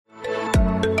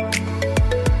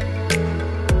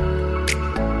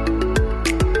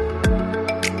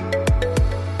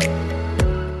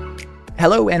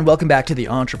Hello and welcome back to the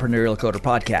Entrepreneurial Coder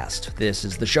Podcast. This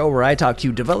is the show where I talk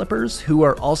to developers who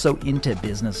are also into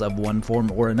business of one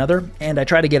form or another, and I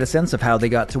try to get a sense of how they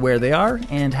got to where they are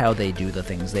and how they do the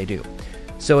things they do.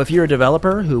 So if you're a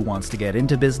developer who wants to get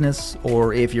into business,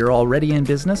 or if you're already in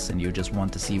business and you just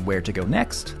want to see where to go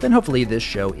next, then hopefully this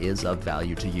show is of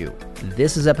value to you.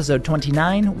 This is episode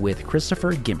 29 with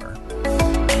Christopher Gimmer.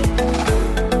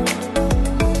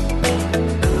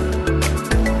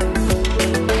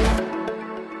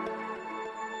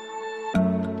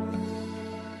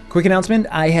 Quick announcement,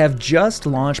 I have just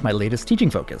launched my latest teaching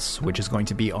focus, which is going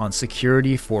to be on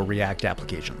security for React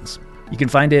applications. You can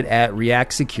find it at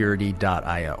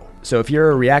reactsecurity.io. So if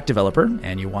you're a React developer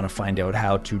and you want to find out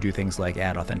how to do things like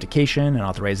add authentication and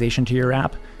authorization to your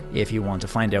app, if you want to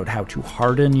find out how to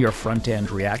harden your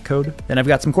front-end React code, then I've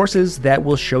got some courses that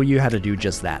will show you how to do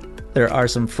just that. There are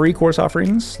some free course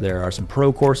offerings, there are some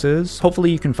pro courses.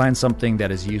 Hopefully you can find something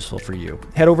that is useful for you.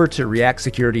 Head over to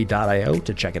reactsecurity.io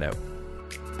to check it out.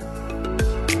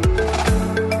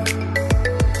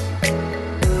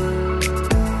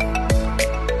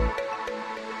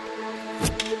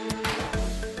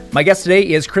 My guest today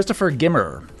is Christopher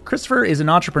Gimmer. Christopher is an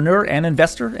entrepreneur and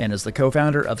investor and is the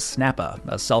co-founder of Snappa,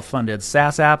 a self-funded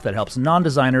SaaS app that helps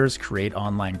non-designers create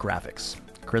online graphics.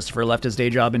 Christopher left his day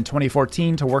job in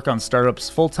 2014 to work on startups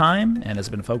full-time and has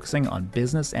been focusing on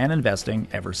business and investing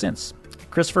ever since.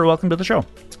 Christopher, welcome to the show.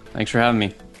 Thanks for having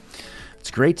me. It's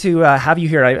great to have you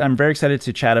here. I'm very excited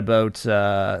to chat about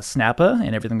Snappa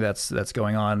and everything that's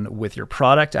going on with your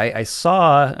product. I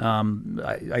saw,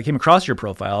 I came across your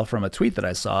profile from a tweet that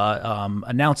I saw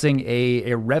announcing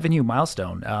a revenue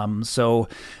milestone. So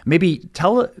maybe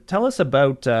tell us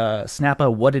about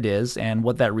Snappa, what it is, and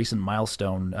what that recent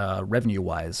milestone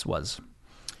revenue-wise was.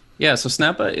 Yeah, so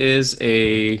Snappa is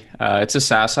it's a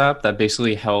SaaS app that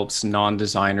basically helps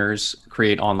non-designers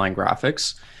create online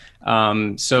graphics.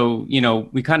 So,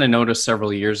 we kind of noticed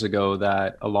several years ago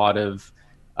that a lot of,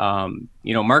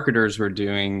 marketers were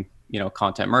doing,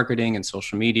 content marketing and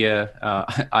social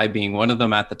media, I being one of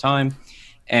them at the time.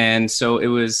 And so it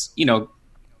was,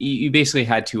 you basically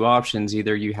had two options.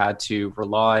 Either you had to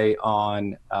rely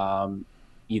on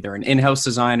either an in-house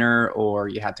designer, or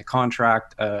you had to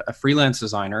contract a freelance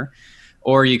designer,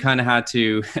 or you kind of had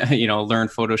to, learn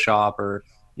Photoshop or,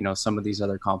 some of these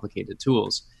other complicated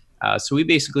tools. So we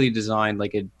basically designed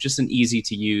just an easy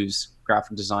to use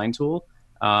graphic design tool,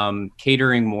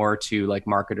 catering more to like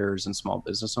marketers and small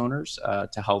business owners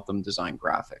to help them design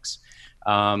graphics.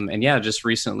 Just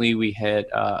recently we hit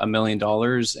 $1 million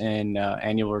in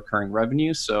annual recurring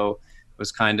revenue. So it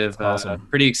was kind of awesome. A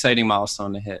pretty exciting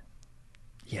milestone to hit.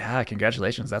 Yeah,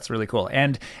 congratulations. That's really cool.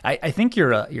 And I think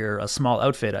you're a small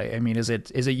outfit. I mean, is it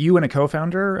you and a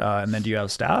co-founder, and then do you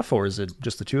have staff, or is it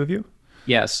just the two of you?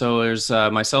 Yeah, so there's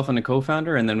myself and a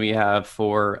co-founder, and then we have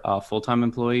 4 full-time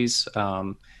employees.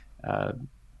 We're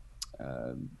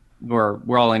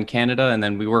all in Canada, and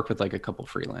then we work with like a couple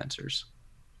freelancers.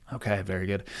 Okay, very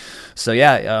good. So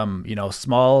yeah,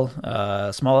 small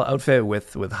outfit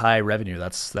with high revenue.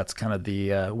 That's kind of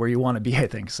the where you want to be, I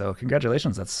think. So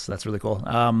congratulations. That's really cool.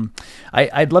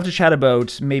 I'd love to chat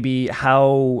about maybe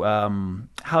how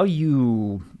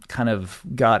you kind of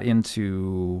got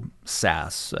into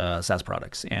SaaS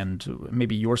products, and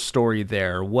maybe your story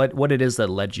there, what it is that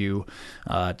led you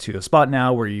to a spot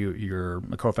now where you're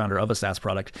a co-founder of a SaaS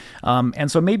product.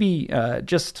 And so maybe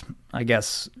just, I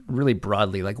guess, really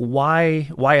broadly, like why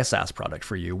a SaaS product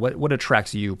for you? What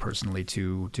attracts you personally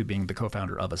to being the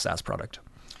co-founder of a SaaS product?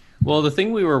 Well, the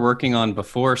thing we were working on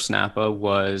before Snappa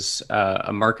was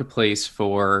a marketplace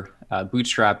for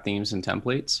Bootstrap themes and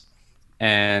templates.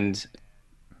 And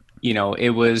it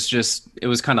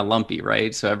was kind of lumpy,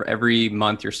 right? So every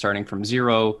month you're starting from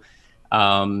zero.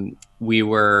 We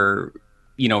were,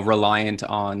 reliant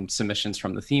on submissions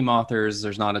from the theme authors.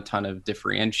 There's not a ton of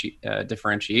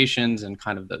differentiations and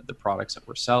kind of the products that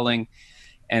we're selling.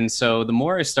 And so the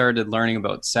more I started learning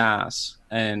about SaaS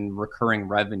and recurring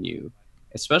revenue,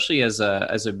 especially as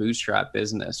a bootstrap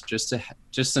business, just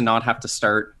to not have to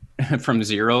start from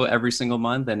zero every single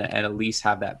month and at least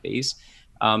have that base.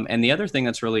 And the other thing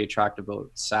that's really attractive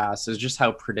about SaaS is just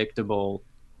how predictable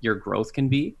your growth can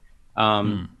be.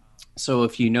 So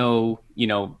if you know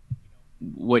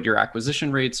what your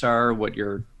acquisition rates are, what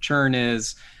your churn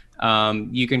is,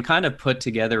 you can kind of put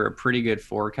together a pretty good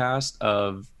forecast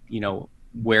of,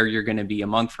 where you're going to be a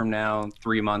month from now,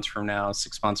 3 months from now,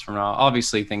 6 months from now.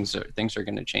 Obviously, things are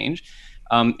going to change.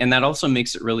 And that also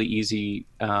makes it really easy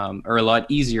or a lot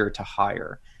easier to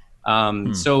hire.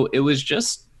 So it was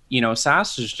just,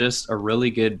 SaaS is just a really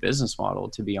good business model,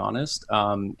 to be honest.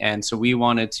 And so we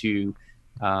wanted to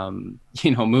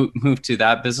move to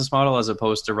that business model as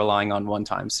opposed to relying on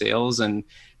one-time sales and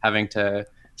having to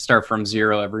start from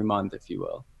zero every month, if you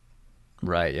will.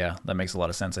 Right. Yeah, that makes a lot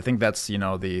of sense. I think that's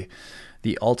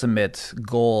the ultimate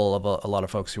goal of a lot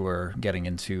of folks who are getting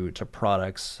into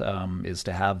products is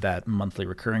to have that monthly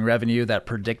recurring revenue, that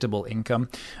predictable income.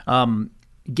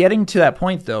 Getting to that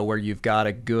point though, where you've got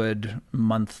a good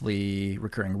monthly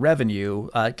recurring revenue,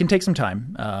 it can take some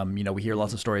time. We hear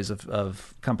lots of stories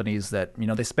of companies that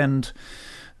they spend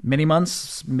many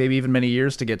months, maybe even many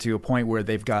years to get to a point where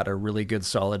they've got a really good,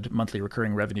 solid monthly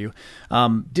recurring revenue.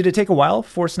 Did it take a while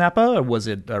for Snappa, or was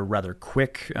it a rather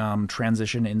quick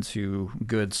transition into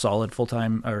good, solid full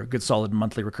time or good, solid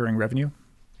monthly recurring revenue?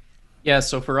 Yeah,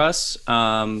 so for us,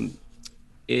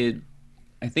 it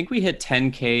I think we hit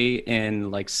 10K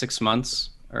in like 6 months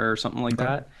or something like Okay.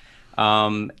 that.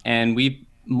 And we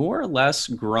more or less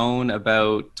grown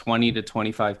about 20 to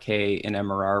 25K in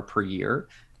MRR per year.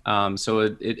 So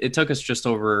it took us just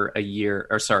over a year,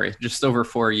 or sorry, just over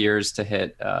 4 years to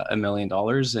hit $1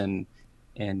 million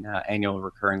in annual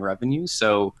recurring revenue.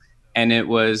 So, and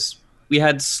we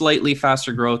had slightly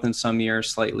faster growth in some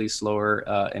years, slightly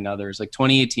slower in others. Like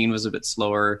 2018 was a bit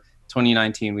slower.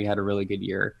 2019 we had a really good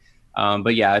year.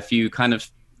 But yeah, if you kind of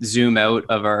zoom out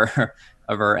of our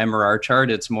of our MRR chart,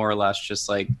 it's more or less just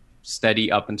like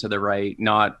steady up and to the right,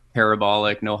 not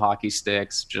parabolic, no hockey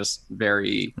sticks, just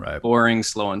very Right. boring,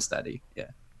 slow and steady. Yeah.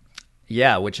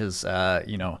 Yeah, which is like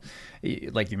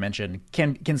you mentioned,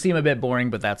 can seem a bit boring,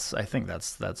 but I think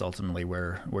that's ultimately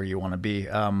where you want to be.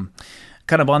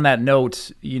 Kind of on that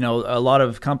note, a lot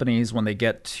of companies, when they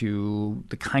get to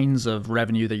the kinds of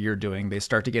revenue that you're doing, they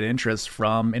start to get interest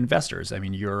from investors. I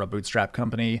mean, you're a bootstrap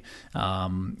company.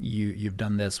 You've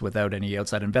done this without any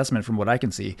outside investment, from what I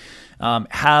can see.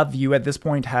 Have you at this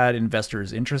point had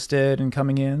investors interested in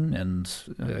coming in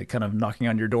and kind of knocking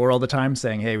on your door all the time,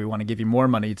 saying, "Hey, we want to give you more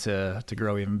money to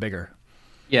grow even bigger"?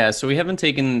 Yeah, so we haven't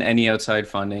taken any outside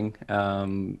funding.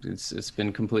 It's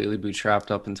been completely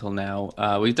bootstrapped up until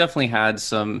now. We've definitely had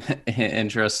some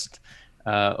interest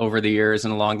over the years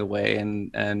and along the way.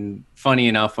 And funny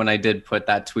enough, when I did put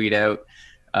that tweet out,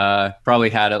 probably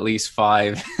had at least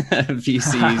five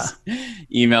VCs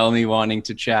email me wanting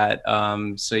to chat.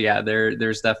 So yeah,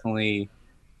 there's definitely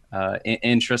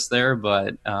interest there,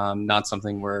 but not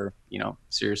something we're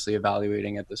seriously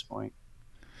evaluating at this point.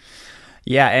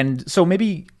 Yeah, and so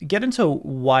maybe get into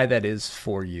why that is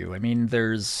for you. I mean,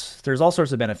 there's all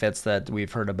sorts of benefits that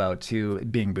we've heard about to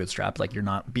being bootstrapped. Like you're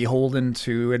not beholden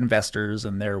to investors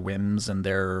and their whims and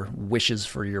their wishes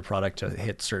for your product to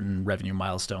hit certain revenue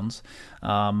milestones.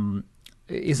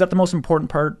 Is that the most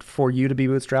important part for you to be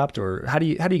bootstrapped, or how do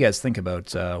you guys think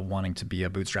about wanting to be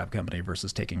a bootstrap company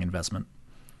versus taking investment?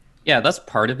 Yeah, that's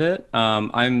part of it.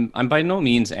 I'm by no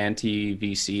means anti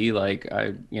VC. Like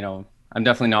I'm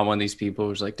definitely not one of these people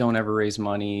who's like, don't ever raise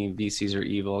money. VCs are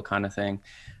evil, kind of thing.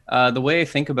 The way I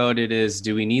think about it is,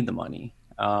 do we need the money?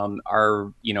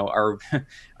 Are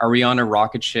are we on a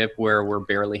rocket ship where we're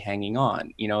barely hanging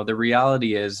on? The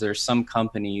reality is, there's some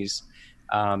companies.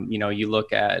 You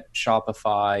look at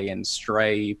Shopify and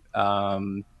Stripe,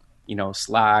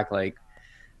 Slack, like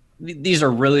these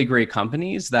are really great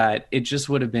companies that it just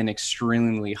would have been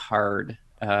extremely hard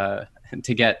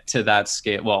to get to that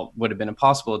scale. Well, would have been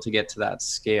impossible to get to that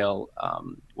scale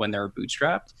when they're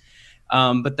bootstrapped.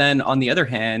 But then on the other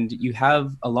hand, you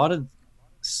have a lot of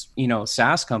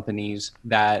SaaS companies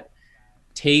that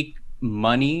take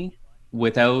money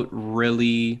without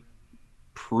really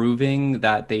proving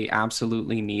that they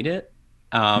absolutely need it.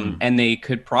 Hmm. And they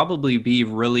could probably be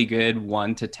really good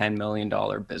 $1 to $10 million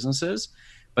businesses,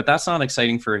 but that's not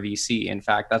exciting for a VC. In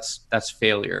fact, that's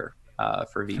failure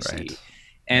for Right. VC. Yeah.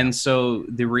 And so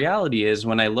the reality is,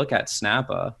 when I look at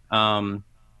Snappa,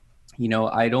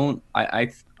 I don't. I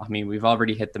mean, we've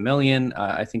already hit the million.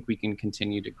 I think we can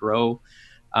continue to grow.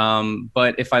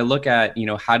 But if I look at,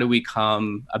 how do we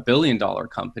become $1 billion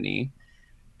company,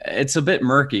 it's a bit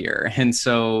murkier. And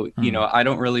so, Hmm. I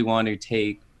don't really want to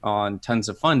take on tons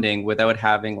of funding without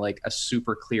having like a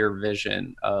super clear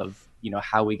vision of,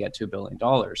 how we get to $1 billion.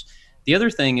 The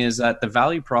other thing is that the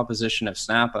value proposition of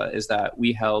Snappa is that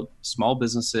we help small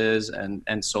businesses and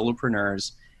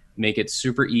solopreneurs make it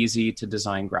super easy to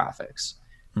design graphics.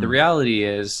 The Hmm. reality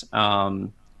is,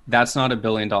 that's not $1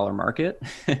 billion market.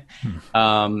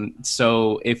 Hmm.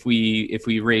 So if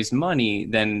we raise money,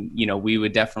 then we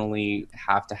would definitely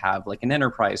have to have like an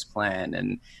enterprise plan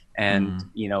and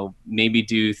Hmm. maybe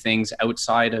do things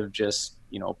outside of just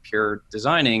pure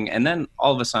designing. And then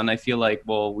all of a sudden, I feel like,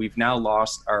 well, we've now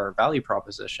lost our value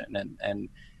proposition and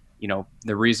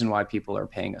the reason why people are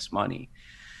paying us money.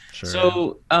 Sure. Yeah.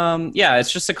 So yeah,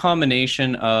 it's just a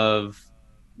combination of,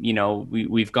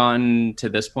 we've gotten to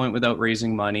this point without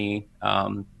raising money.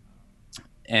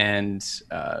 And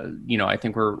I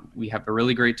think we have a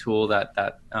really great tool that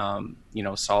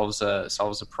solves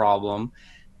a problem,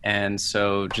 and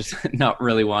so just not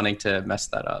really wanting to mess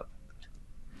that up.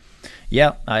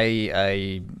 Yeah,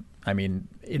 I mean,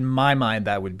 in my mind,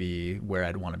 that would be where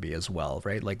I'd want to be as well,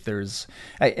 right? Like,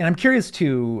 and I'm curious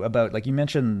too about, like you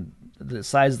mentioned, the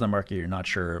size of the market. You're not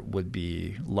sure would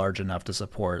be large enough to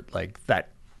support like that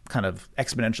kind of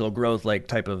exponential growth, like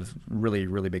type of really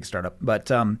really big startup. But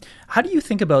how do you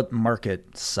think about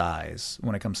market size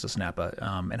when it comes to Snappa?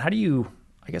 And how do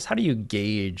you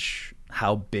gauge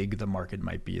how big the market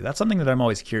might be? That's something that I'm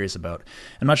always curious about.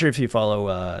 I'm not sure if you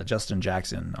follow Justin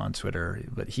Jackson on Twitter,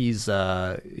 but he's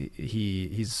co-founder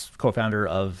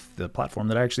of the platform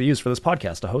that I actually use for this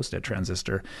podcast to host it,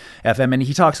 Transistor FM, and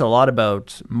he talks a lot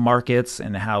about markets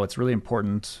and how it's really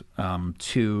important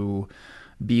to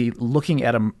be looking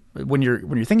at a when you're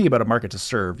thinking about a market to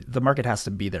serve, the market has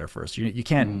to be there first. You Mm.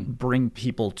 can't bring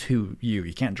people to you.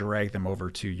 You can't drag them over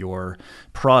to your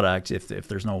product if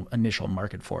there's no initial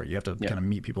market for it. You have to Yeah. kind of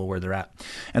meet people where they're at.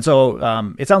 And so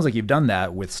it sounds like you've done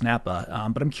that with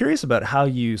Snappa. But I'm curious about how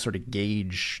you sort of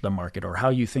gauge the market, or how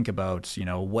you think about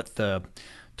what the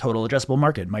total addressable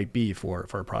market might be for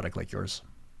a product like yours.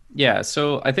 Yeah.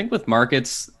 So I think with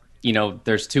markets,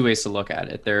 there's two ways to look at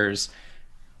it. There's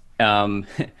um,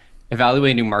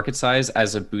 evaluating market size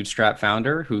as a bootstrap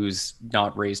founder who's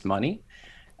not raised money.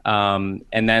 And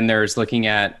then there's looking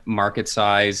at market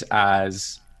size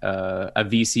as a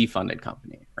VC funded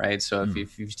company, right? So if, Mm.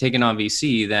 if you've taken on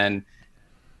VC, then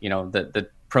the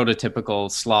prototypical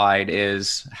slide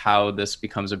is how this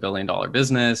becomes $1 billion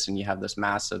business, and you have this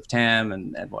massive TAM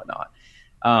and whatnot.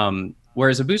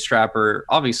 Whereas a bootstrapper,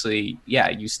 obviously, yeah,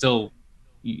 you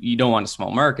don't want a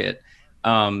small market,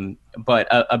 but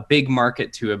a big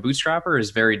market to a bootstrapper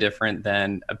is very different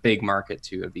than a big market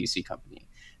to a VC company.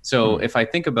 So Mm. if I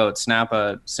think about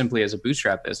Snappa simply as a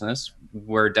bootstrap business,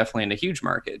 we're definitely in a huge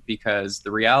market, because the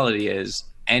reality is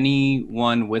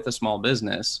anyone with a small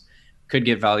business could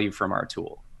get value from our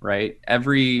tool, right? I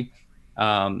mean,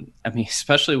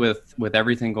 especially with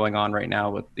everything going on right now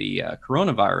with the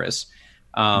coronavirus,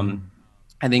 um, Mm.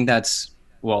 I think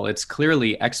it's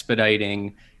clearly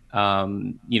expediting,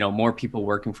 more people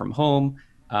working from home.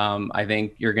 I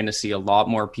think you're going to see a lot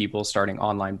more people starting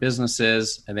online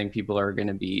businesses. I think people are going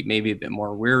to be maybe a bit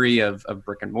more weary of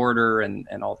brick and mortar and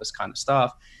all this kind of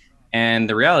stuff. And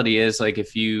the reality is, like,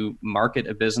 if you market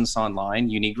a business online,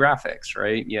 you need graphics,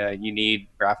 right? Yeah, you need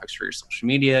graphics for your social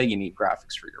media, you need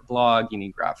graphics for your blog, you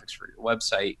need graphics for your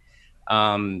website.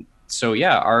 So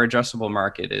yeah, our addressable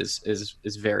market is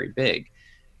very big.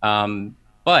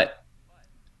 But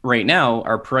right now,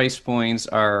 our price points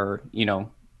are,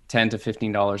 $10 to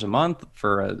 $15 a month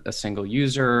for a single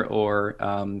user, or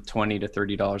 $20 to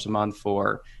 $30 a month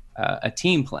for a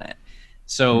team plan.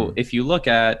 So Mm. if you look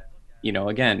at,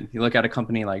 again, if you look at a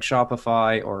company like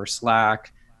Shopify or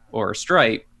Slack or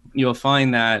Stripe, you'll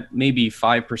find that maybe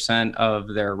 5%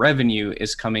 of their revenue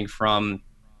is coming from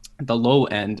the low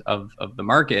end of the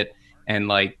market, and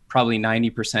like probably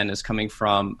 90% is coming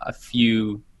from a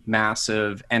few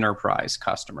massive enterprise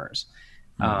customers.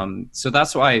 Mm. So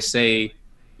that's why I say,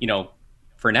 you know,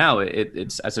 for now,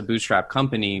 it's as a bootstrap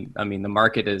company. I mean, the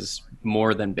market is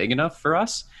more than big enough for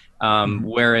us. Mm.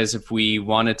 Whereas if we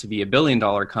wanted to be $1 billion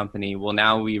company, well,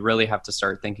 now we really have to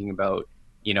start thinking about,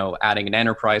 adding an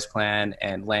enterprise plan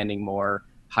and landing more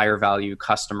higher value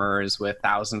customers with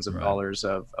thousands of Right. dollars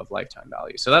of lifetime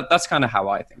value. So that's kind of how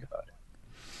I think about it.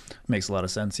 Makes a lot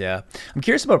of sense. Yeah, I'm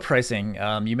curious about pricing.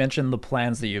 You mentioned the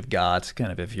plans that you've got.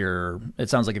 Kind of, it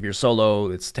sounds like if you're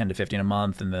solo, it's 10 to 15 a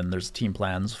month, and then there's team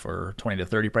plans for 20 to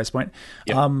 30 price point.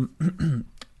 Yeah.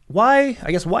 Why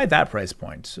that price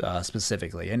point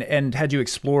specifically? And had you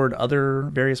explored other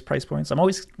various price points? I'm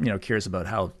always curious about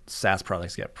how SaaS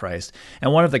products get priced.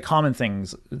 And one of the common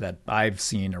things that I've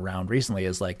seen around recently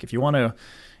is, like, if you want to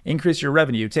increase your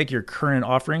revenue, take your current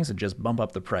offerings and just bump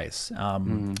up the price.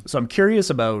 Mm. So I'm curious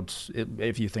about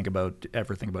if you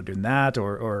ever think about doing that,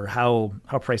 or how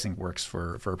pricing works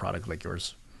for a product like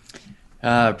yours.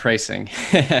 Pricing.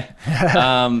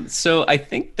 So I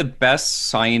think the best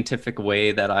scientific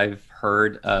way that I've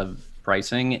heard of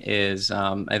pricing is,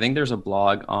 I think there's a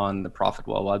blog on the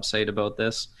Profitwell website about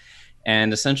this.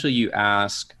 And essentially, you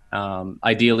ask,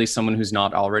 ideally, someone who's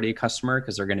not already a customer,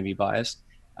 because they're going to be biased,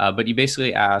 but you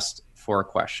basically asked 4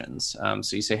 questions.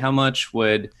 So you say, how much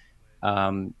would,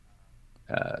 um,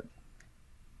 uh,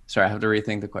 sorry, I have to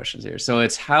rethink the questions here. So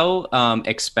it's how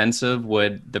expensive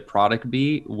would the product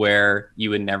be where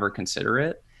you would never consider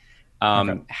it?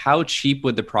 Okay. How cheap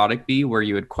would the product be where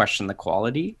you would question the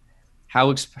quality?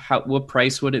 What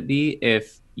price would it be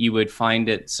if you would find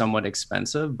it somewhat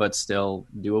expensive but still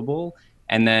doable?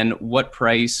 And then what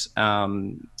price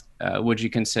would you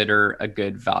consider a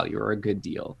good value or a good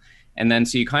deal? And then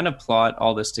so you kind of plot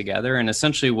all this together, and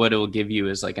essentially what it will give you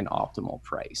is like an optimal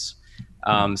price.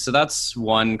 Hmm. So that's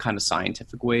one kind of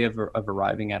scientific way of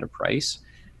arriving at a price.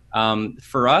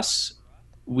 For us,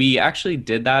 we actually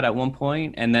did that at one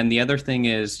point, and then the other thing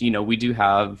is, we do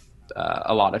have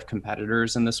a lot of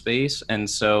competitors in the space, and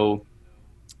so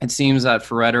it seems that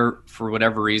for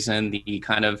whatever reason, the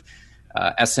kind of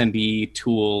SMB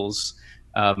tools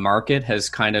market has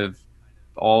kind of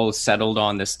all settled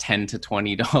on this $10 to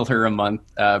 $20 a month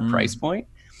price Mm. point.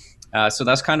 So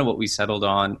that's kind of what we settled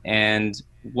on. And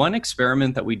one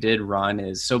experiment that we did run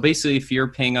is, so basically, if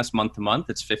you're paying us month to month,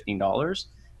 it's $15.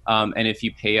 And if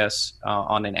you pay us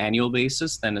on an annual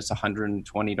basis, then it's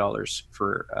 $120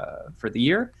 for the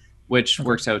year, which Okay.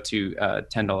 works out to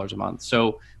 $10 a month.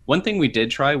 So one thing we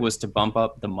did try was to bump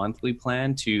up the monthly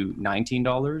plan to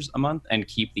 $19 a month and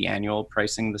keep the annual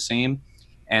pricing the same.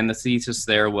 And the thesis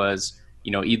there was,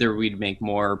 either we'd make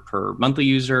more per monthly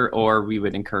user, or we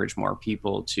would encourage more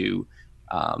people to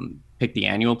pick the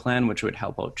annual plan, which would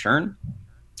help out churn.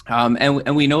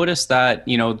 And we noticed that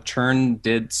churn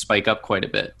did spike up quite a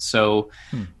bit. So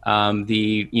Hmm.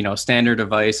 the standard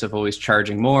advice of always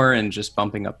charging more and just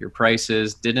bumping up your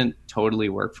prices didn't totally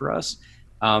work for us.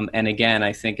 And again,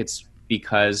 I think it's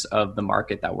because of the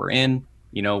market that we're in.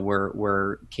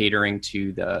 We're catering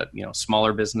to the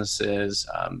smaller businesses,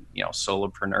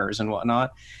 solopreneurs and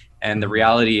whatnot. And the Hmm.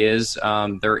 reality is,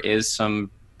 there is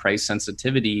some price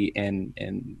sensitivity in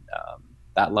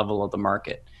that level of the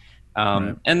market.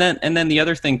 Right. And then the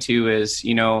other thing too is,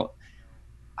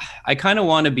 I kind of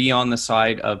want to be on the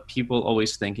side of people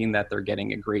always thinking that they're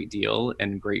getting a great deal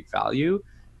and great value.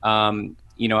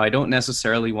 I don't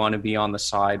necessarily want to be on the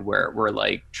side where we're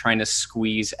like trying to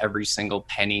squeeze every single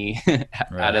penny out of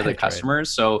the Right. Right.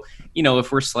 customers. So,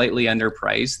 if we're slightly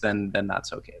underpriced, then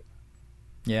that's okay.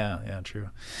 Yeah, yeah, true.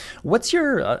 What's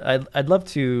your? I'd love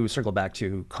to circle back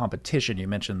to competition. You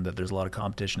mentioned that there's a lot of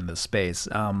competition in this space.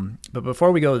 But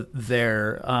before we go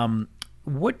there,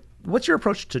 what's your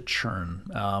approach to churn?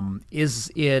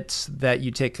 Is it that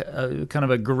you take a kind of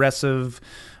aggressive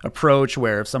approach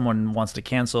where if someone wants to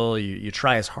cancel, you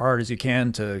try as hard as you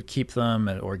can to keep them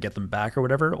or get them back or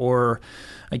whatever? Or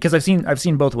because I've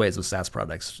seen both ways with SaaS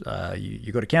products.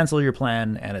 You go to cancel your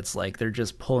plan and it's like they're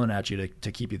just pulling at you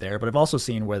to keep you there. But I've also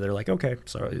seen where they're like, okay,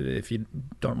 so if you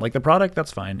don't like the product,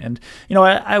 that's fine. And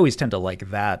I always tend to like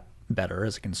that better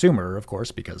as a consumer, of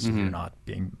course, because you're Mm-hmm. not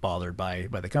being bothered by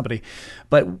the company.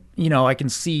 But I can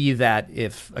see that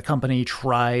if a company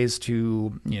tries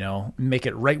to make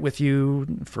it right with you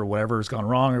for whatever's gone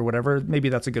wrong or whatever, maybe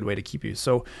that's a good way to keep you.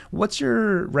 So, what's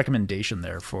your recommendation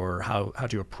there for how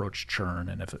to approach churn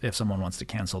and if someone wants to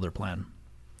cancel their plan?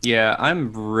 Yeah,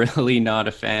 I'm really not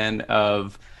a fan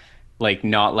of like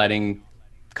not letting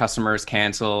customers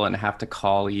cancel and have to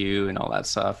call you and all that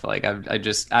stuff. Like I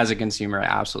just, as a consumer, I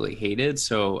absolutely hate it.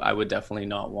 So I would definitely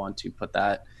not want to put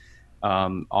that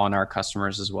on our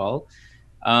customers as well.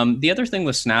 The other thing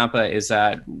with Snappa is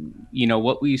that,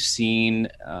 what we've seen.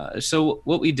 So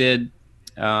what we did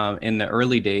in the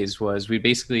early days was we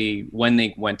basically, when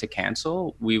they went to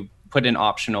cancel, we put an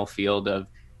optional field of,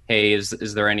 hey, is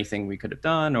there anything we could have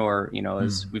done? Or,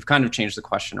 is Mm. we've kind of changed the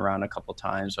question around a couple of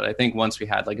times. But I think once we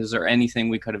had like, is there anything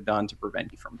we could have done to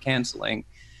prevent you from canceling?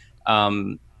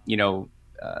 Um, you know,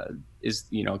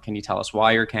 can you tell us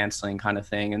why you're canceling, kind of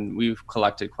thing? And we've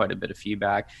collected quite a bit of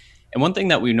feedback. And one thing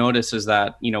that we noticed is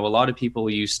that, a lot of people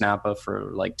use Snappa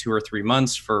for like 2 or 3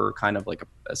 months for kind of like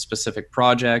a specific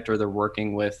project, or they're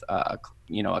working with, a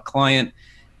client.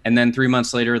 And then 3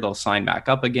 months later, they'll sign back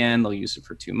up again. They'll use it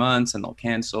for 2 months and they'll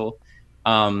cancel.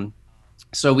 Um,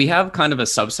 so we have kind of a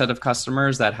subset of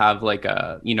customers that have like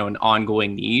an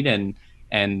ongoing need, and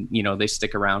they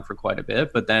stick around for quite a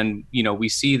bit. But then we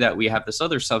see that we have this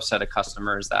other subset of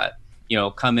customers that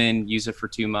come in, use it for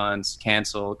 2 months,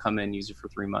 cancel, come in, use it for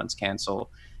 3 months,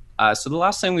 cancel. So the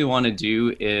last thing we want to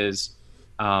do is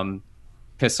um,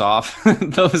 piss off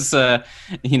those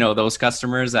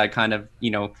customers that kind of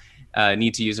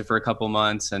need to use it for a couple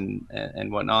months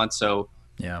and whatnot. So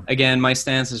Yeah. again, my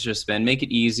stance has just been make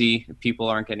it easy. If people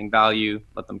aren't getting value,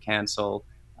 let them cancel.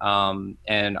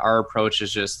 And our approach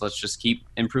is just, let's just keep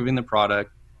improving the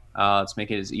product. Let's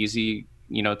make it as easy,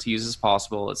 to use as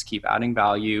possible. Let's keep adding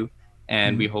value,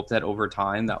 and we Mm. hope that over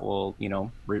time that will,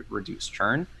 reduce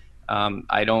churn.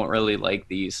 I don't really like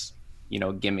these,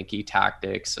 gimmicky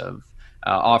tactics of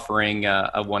offering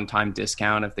a one-time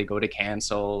discount if they go to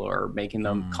cancel, or making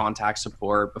them Mm. contact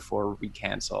support before we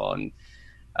cancel. And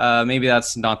maybe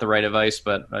that's not the right advice,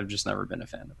 but I've just never been a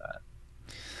fan of that.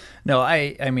 No,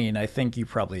 I mean, I think you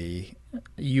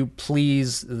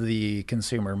please the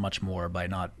consumer much more by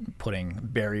not putting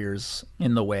barriers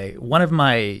in the way. One of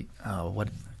my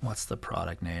what's the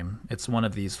product name? It's one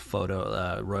of these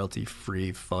photo royalty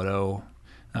free photo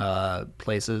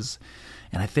places,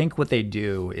 and I think what they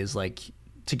do is like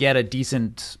to get a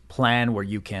decent plan where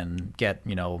you can get,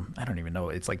 I don't even know,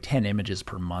 it's like 10 images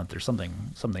per month or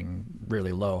something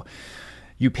really low.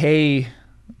 You pay,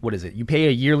 what is it? You pay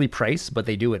a yearly price, but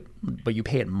you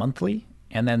pay it monthly.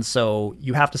 And then so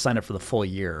you have to sign up for the full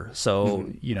year. So,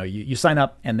 Mm-hmm. you sign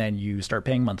up and then you start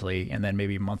paying monthly, and then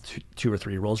maybe month two or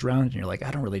three rolls around and you're like,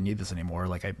 I don't really need this anymore.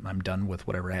 Like I'm done with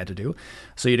whatever I had to do.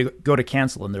 So you go to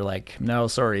cancel and they're like, no,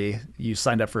 sorry, you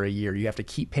signed up for a year. You have to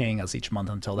keep paying us each month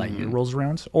until that year Mm-hmm. rolls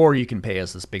around, or you can pay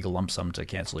us this big lump sum to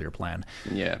cancel your plan.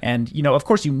 Yeah. And of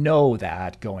course,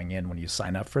 that going in when you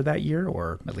sign up for that year,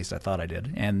 or at least I thought I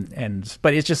did. And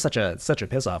but it's just such a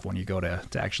piss off when you go to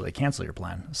actually cancel your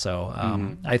plan. So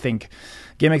Mm-hmm. I think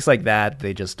gimmicks like that,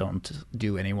 they just don't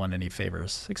do anyone any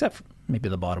favors, except maybe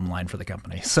the bottom line for the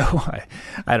company. So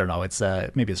I don't know. It's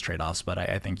maybe it's trade offs, but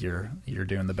I think you're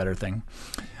doing the better thing.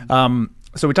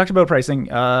 So we talked about pricing.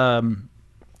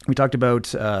 We talked about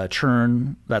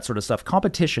churn, that sort of stuff.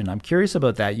 Competition. I'm curious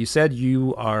about that. You said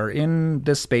you are in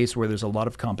this space where there's a lot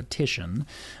of competition.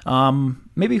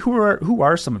 Maybe who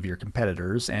are some of your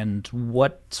competitors, and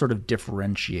what sort of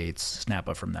differentiates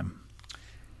Snappa from them?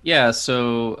 Yeah,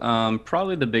 so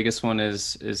probably the biggest one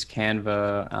is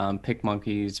Canva.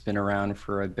 PicMonkey's been around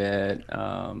for a bit.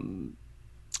 A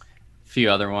few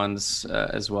other ones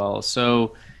as well.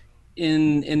 So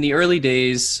in the early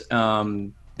days,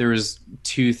 there was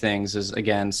two things. Is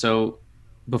again, so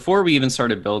before we even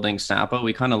started building Snappa,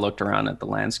 we kind of looked around at the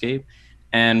landscape,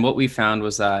 and what we found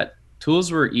was that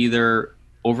tools were either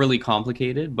overly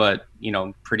complicated but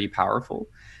pretty powerful,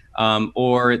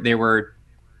 or they were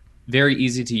very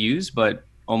easy to use, but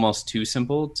almost too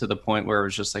simple to the point where it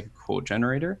was just like a quote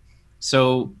generator.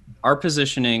 So our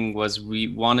positioning was we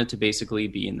wanted to basically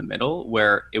be in the middle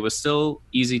where it was still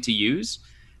easy to use,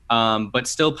 but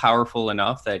still powerful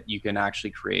enough that you can actually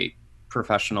create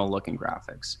professional looking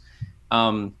graphics.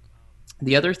 Um,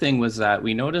 the other thing was that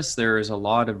we noticed there is a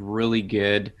lot of really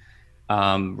good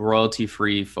royalty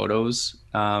free photos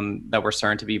that were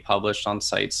starting to be published on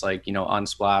sites like,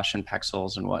 Unsplash and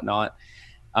Pexels and whatnot.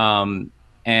 Um,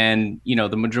 and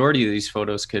the majority of these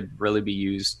photos could really be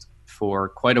used for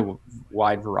quite a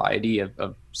wide variety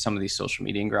of some of these social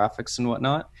media and graphics and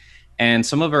whatnot. And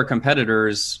some of our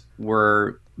competitors they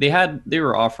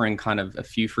were offering kind of a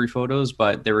few free photos,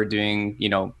 but they were doing,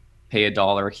 pay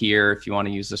 $1 here if you want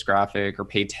to use this graphic, or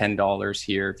pay $10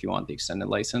 here if you want the extended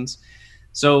license.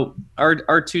 So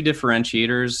our two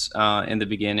differentiators in the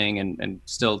beginning, and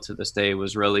still to this day,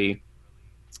 was really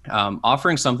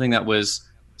offering something that was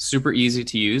super easy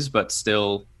to use, but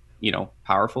still,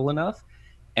 powerful enough,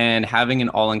 and having an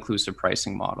all-inclusive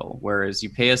pricing model. Whereas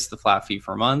you pay us the flat fee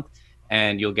for a month,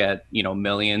 and you'll get,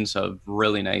 millions of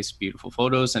really nice, beautiful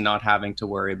photos, and not having to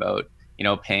worry about,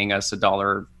 paying us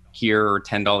 $1 here or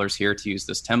 $10 here to use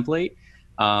this template.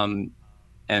 Um,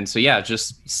 and so, yeah,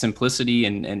 just simplicity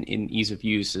and ease of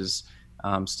use is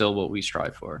still what we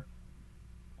strive for.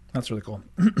 That's really cool.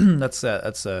 That's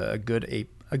a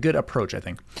good approach, I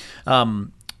think.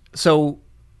 So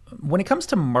when it comes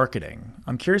to marketing,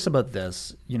 I'm curious about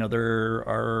this. There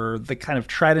are the kind of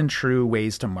tried and true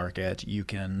ways to market. You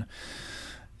can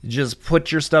just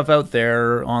put your stuff out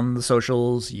there on the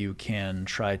socials. You can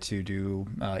try to do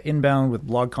inbound with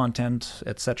blog content,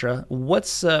 etc. What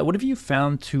have you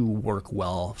found to work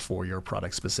well for your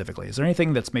product specifically? Is there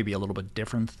anything that's maybe a little bit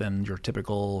different than your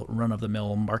typical run of the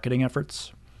mill marketing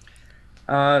efforts?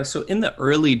 So in the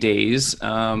early days, it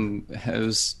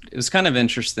was kind of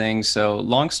interesting. So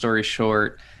long story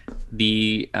short,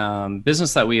 the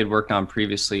business that we had worked on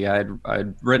previously, I'd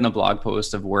written a blog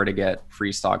post of where to get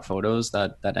free stock photos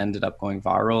that ended up going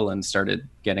viral and started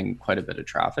getting quite a bit of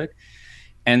traffic.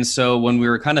 And so when we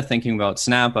were kind of thinking about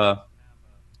Snappa,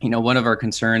 one of our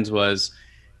concerns was,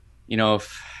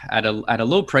 if at a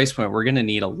low price point, we're going to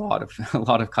need a lot of a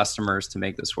lot of customers to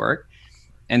make this work.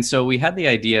 And so we had the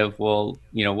idea of, well,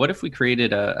 what if we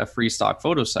created a free stock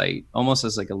photo site, almost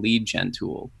as like a lead gen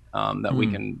tool that we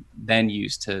Mm. can then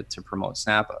use to promote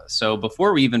Snappa. So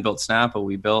before we even built Snappa,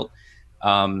 we built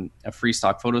a free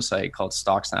stock photo site called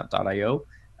stocksnap.io.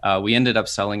 We ended up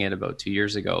selling it about 2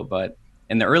 years ago, but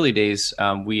in the early days,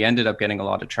 we ended up getting a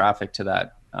lot of traffic to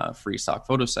that free stock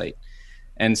photo site.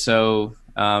 And so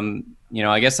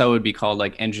I guess that would be called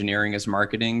like engineering as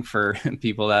marketing for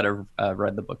people that have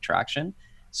read the book Traction.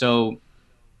 So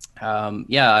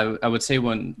I would say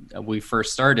when we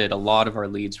first started, a lot of our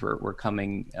leads were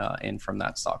coming in from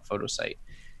that stock photo site.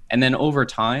 And then over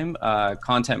time,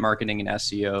 content marketing and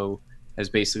SEO has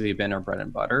basically been our bread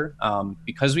and butter.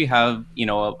 Because we have,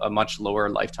 a much lower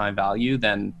lifetime value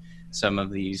than some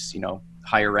of these,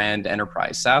 higher end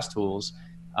enterprise SaaS tools.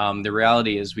 The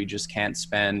reality is we just can't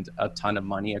spend a ton of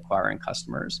money acquiring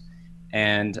customers.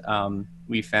 And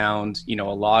we found, a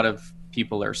lot of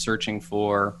people are searching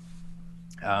for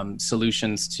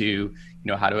solutions to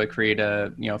how do I create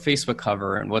a Facebook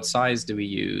cover, and what size do we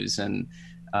use, and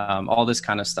all this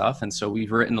kind of stuff. And so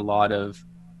we've written a lot of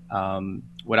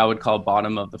what I would call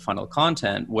bottom of the funnel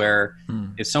content, where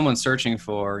if someone's searching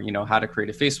for how to create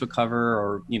a Facebook cover,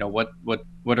 or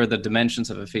what are the dimensions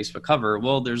of a Facebook cover,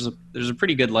 well, there's a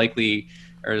pretty good likely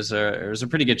there's a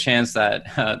pretty good chance that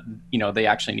they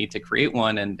actually need to create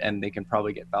one, and they can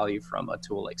probably get value from a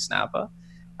tool like Snappa.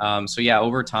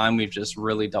 Over time, we've just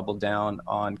really doubled down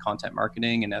on content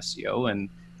marketing and SEO, and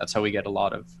that's how we get a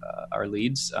lot of our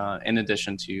leads, in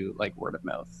addition to like word of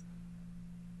mouth.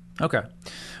 Okay.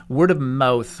 Word of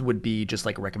mouth would be just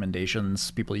like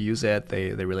recommendations. People use it,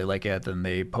 they really like it, then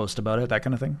they post about it, that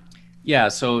kind of thing? Yeah,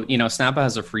 so Snappa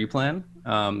has a free plan.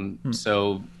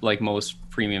 So like most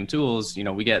premium tools,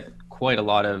 we get quite a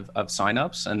lot of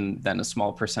signups, and then a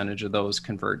small percentage of those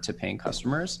convert to paying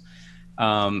customers.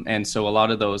 And so a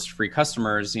lot of those free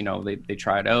customers, they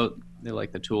try it out, they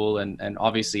like the tool, and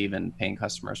obviously even paying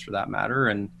customers for that matter.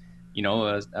 And,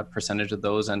 a percentage of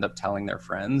those end up telling their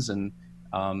friends, and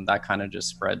that kind of just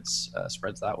spreads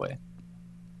that way.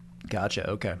 Gotcha.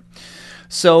 Okay.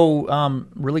 So,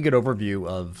 really good overview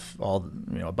of all,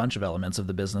 a bunch of elements of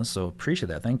the business. So appreciate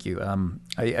that. Thank you.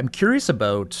 I'm curious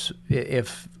about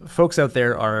if folks out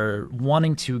there are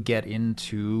wanting to get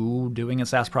into doing a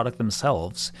SaaS product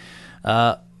themselves.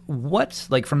 What,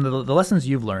 like, from the lessons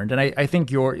you've learned, and I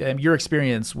think your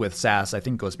experience with SaaS, I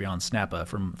think, goes beyond Snappa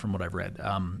from what I've read.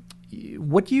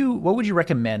 What would you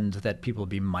recommend that people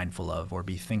be mindful of or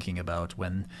be thinking about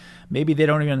when maybe they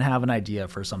don't even have an idea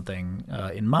for something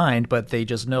in mind, but they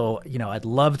just know, I'd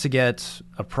love to get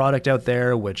a product out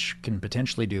there which can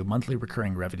potentially do monthly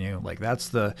recurring revenue. Like, that's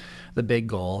the big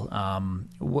goal.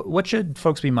 What should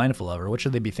folks be mindful of, or what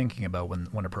should they be thinking about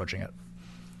when approaching it?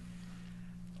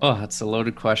 Oh, that's a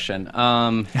loaded question.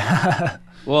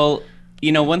 Well,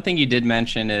 one thing you did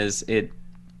mention is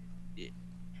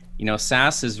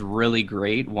SaaS is really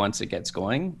great once it gets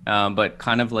going, but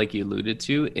kind of like you alluded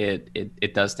to,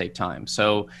 it does take time.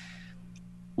 So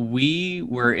we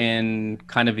were in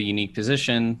kind of a unique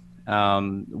position,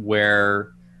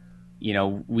 where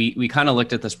we kind of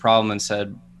looked at this problem and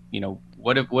said,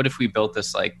 what if we built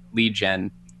this like lead gen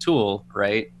tool,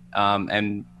 right?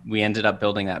 And we ended up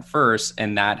building that first,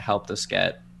 and that helped us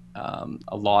get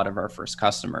a lot of our first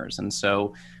customers. And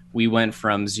so we went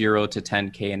from 0 to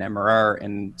 10K in MRR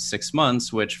in 6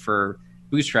 months, which for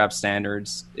Bootstrap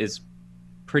standards is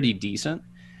pretty decent.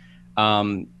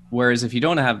 Whereas if you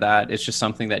don't have that, it's just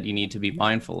something that you need to be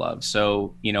mindful of.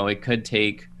 So, it could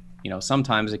take,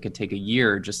 sometimes it could take a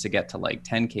year just to get to like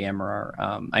 10K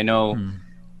MRR. I know,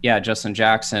 Justin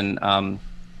Jackson, I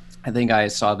think I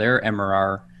saw their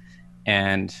MRR,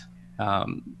 and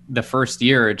the first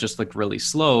year it just looked really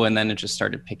slow, and then it just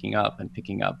started picking up and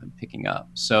picking up and picking up.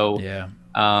 So Yeah.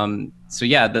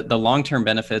 the long-term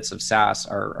benefits of SaaS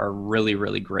are really,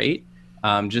 really great.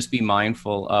 Just be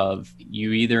mindful of,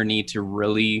 you either need to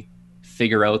really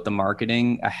figure out the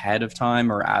marketing ahead of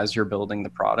time, or as you're building the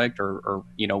product, or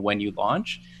when you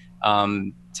launch,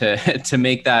 to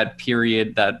make that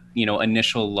period, that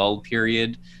initial lull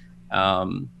period,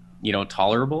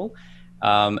 tolerable.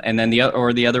 And then the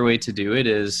other way to do it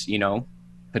is,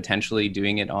 potentially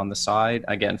doing it on the side.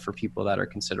 Again, for people that are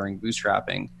considering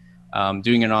bootstrapping,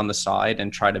 doing it on the side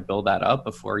and try to build that up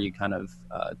before you kind of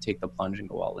take the plunge and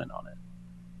go all in on it.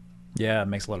 Yeah, it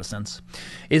makes a lot of sense.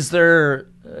 Is there,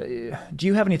 do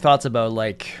you have any thoughts about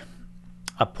like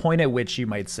a point at which you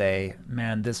might say,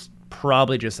 man, this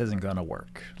probably just isn't going to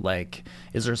work? Like,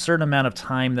 is there a certain amount of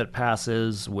time that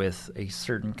passes with a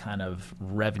certain kind of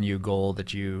revenue goal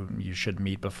that you should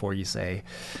meet before you say,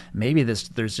 maybe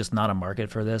there's just not a market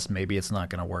for this, maybe it's not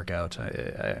going to work out?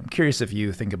 I'm curious if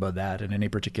you think about that in any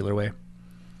particular way.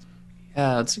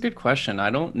 Yeah, that's a good question. I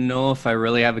don't know if I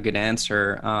really have a good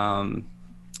answer. I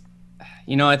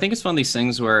think it's one of these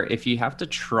things where if you have to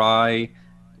try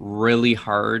really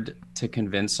hard to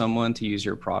convince someone to use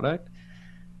your product,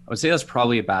 I would say that's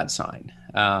probably a bad sign.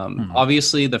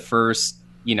 Obviously, the first,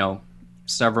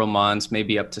 several months,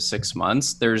 maybe up to 6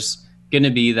 months, there's going to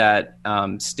be that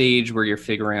stage where you're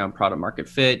figuring out product market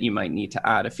fit. You might need to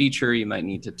add a feature. You might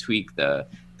need to tweak the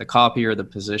copy or the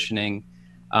positioning.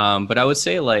 But I would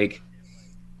say like,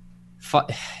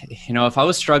 if I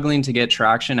was struggling to get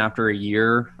traction after a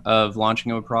year of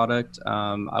launching a product,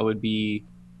 I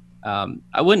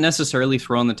wouldn't necessarily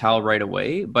throw in the towel right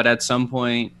away, but at some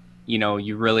point,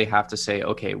 you really have to say,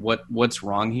 okay, what's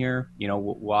wrong here?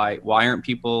 Why aren't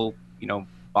people,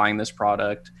 buying this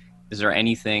product? Is there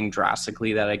anything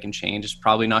drastically that I can change? It's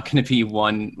probably not going to be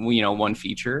one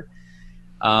feature.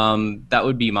 That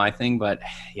would be my thing, but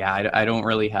yeah, I don't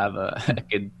really have a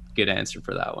good answer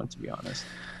for that one, to be honest.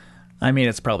 I mean,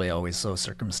 it's probably always so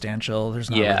circumstantial.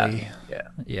 There's not Yeah, really, yeah.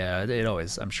 yeah. It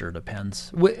always, I'm sure,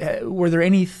 depends. Were there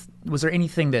any? Was there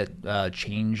anything that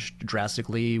changed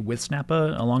drastically with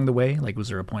Snappa along the way? Like, was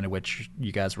there a point at which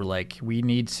you guys were like, we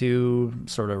need to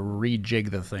sort of rejig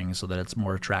the thing so that it's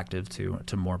more attractive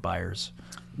to more buyers?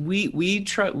 We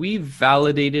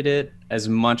validated it as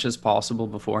much as possible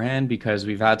beforehand because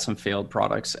we've had some failed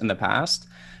products in the past,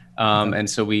 Okay. and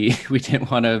so we we didn't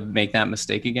want to make that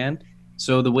mistake again.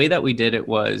 So the way that we did it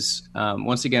was,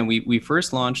 once again, we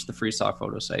first launched the free stock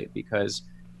photo site because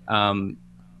um,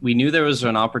 we knew there was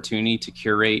an opportunity to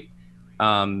curate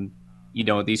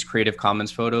these Creative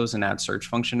Commons photos and add search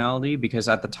functionality, because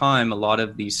at the time a lot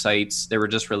of these sites, they were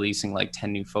just releasing like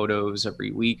 10 new photos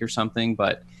every week or something,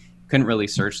 but couldn't really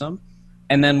search them.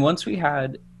 And then once we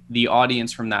had the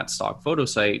audience from that stock photo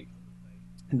site,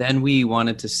 then we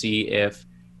wanted to see if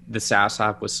the SaaS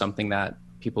app was something that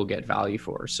people get value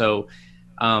for. So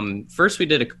first we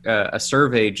did a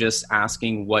survey just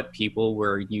asking what people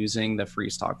were using the free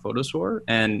stock photos for,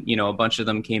 and a bunch of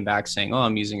them came back saying, "Oh,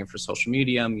 I'm using it for social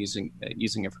media. I'm using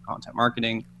it for content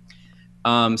marketing."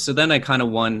 So then I kind of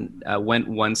went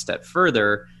one step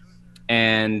further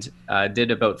and did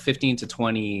about 15 to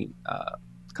 20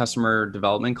 customer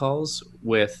development calls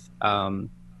with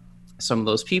some of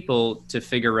those people to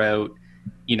figure out,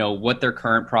 what their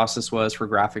current process was for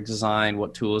graphic design,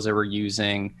 what tools they were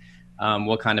using,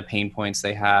 what kind of pain points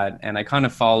they had. And I kind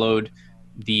of followed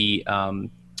the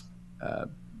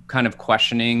kind of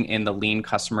questioning in the Lean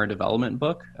Customer Development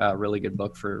book, a really good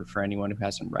book for anyone who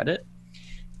hasn't read it.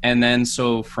 And then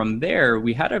so from there,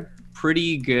 we had a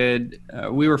pretty good,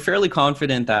 we were fairly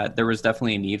confident that there was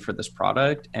definitely a need for this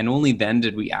product. And only then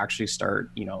did we actually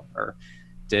start, or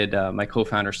did my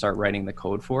co-founder start writing the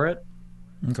code for it.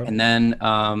 Okay. And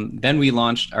then we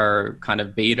launched our kind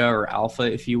of beta or alpha,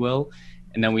 if you will.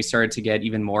 And then we started to get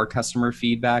even more customer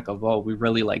feedback of, oh, we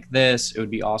really like this. It would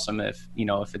be awesome if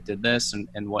it did this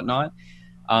and whatnot.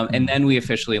 And then we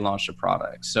officially launched a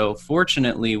product. So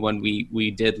fortunately, when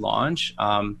we did launch,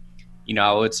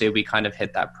 I would say we kind of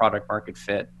hit that product market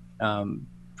fit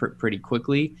pretty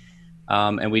quickly.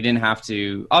 And we didn't have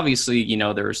to, obviously,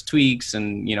 there's tweaks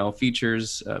and,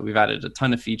 features. We've added a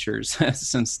ton of features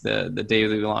since the day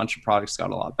we launched. The product's got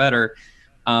a lot better.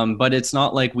 But it's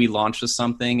not like we launched with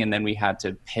something and then we had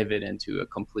to pivot into a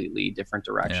completely different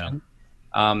direction.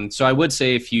 Yeah. So I would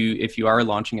say if you are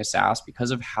launching a SaaS,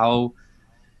 because of how,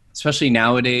 especially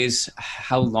nowadays,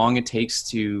 how long it takes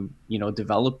to,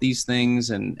 develop these things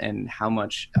and how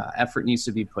much effort needs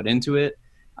to be put into it,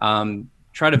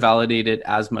 try to validate it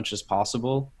as much as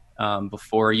possible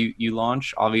before you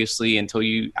launch. Obviously, until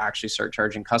you actually start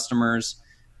charging customers,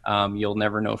 you'll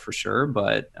never know for sure.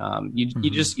 But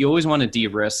you always want to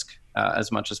de-risk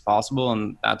as much as possible,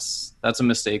 and that's a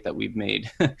mistake that we've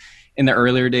made in the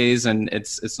earlier days, and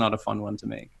it's not a fun one to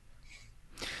make.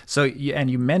 So,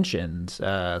 you mentioned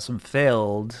some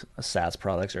failed SaaS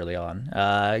products early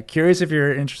on. Curious if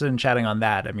you're interested in chatting on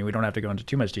that. I mean, we don't have to go into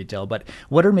too much detail, but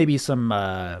what are maybe some,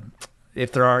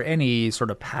 if there are any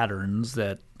sort of patterns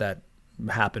that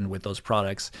happened with those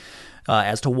products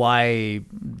as to why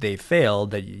they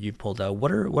failed that you've pulled out?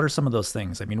 What are some of those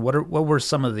things? I mean, what were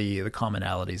some of the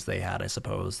commonalities they had? I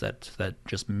suppose that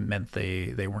just meant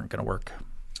they weren't going to work.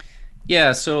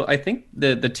 Yeah, so I think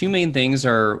the two main things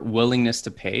are willingness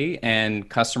to pay and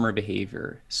customer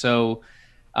behavior. So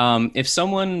if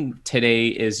someone today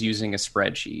is using a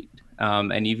spreadsheet,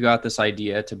 and you've got this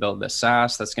idea to build a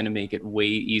SaaS that's going to make it way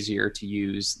easier to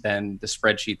use than the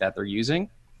spreadsheet that they're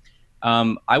using,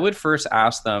 I would first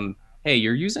ask them, hey,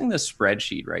 you're using this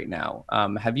spreadsheet right now.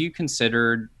 Have you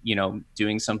considered,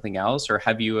 doing something else, or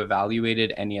have you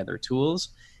evaluated any other tools?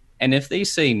 And if they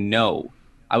say no,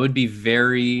 I would be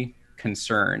very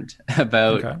concerned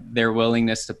about their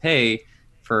willingness to pay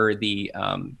for the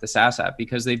SaaS app,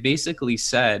 because they basically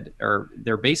said, or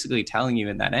they're basically telling you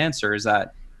in that answer, is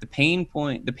that the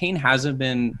pain hasn't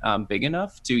been big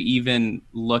enough to even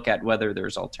look at whether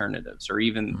there's alternatives or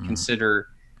even consider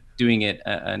doing it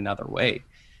another way.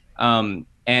 And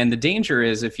the danger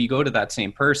is if you go to that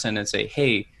same person and say,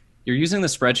 hey, you're using the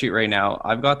spreadsheet right now.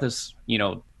 I've got this,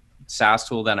 SaaS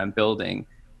tool that I'm building.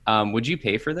 Would you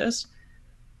pay for this?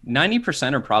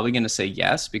 90% are probably going to say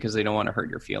yes because they don't want to hurt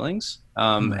your feelings.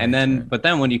 And Right, then, right. but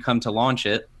then when you come to launch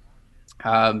it,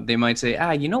 they might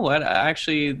say, you know what?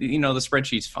 Actually, the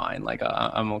spreadsheet's fine. Like,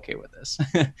 I'm okay with this.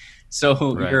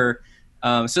 So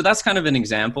Right. so that's kind of an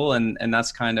example, and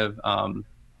that's kind of,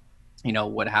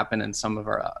 what happened in some of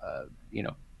our,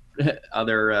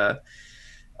 other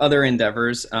other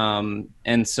endeavors.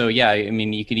 And so, yeah, I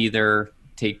mean, you could either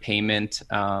take payment.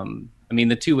 I mean,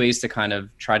 the two ways to kind of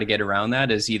try to get around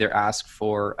that is either ask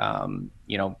for,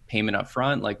 payment up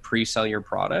front, like pre-sell your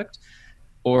product,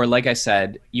 or like I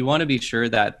said, you want to be sure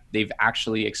that they've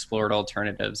actually explored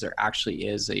alternatives. There actually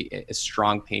is a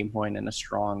strong pain point and a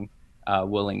strong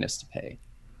willingness to pay.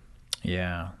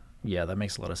 Yeah. Yeah, that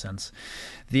makes a lot of sense.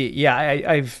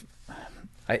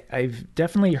 I've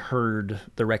definitely heard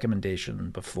the recommendation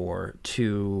before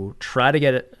to try to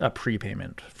get a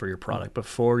prepayment for your product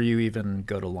before you even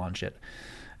go to launch it.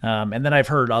 And then I've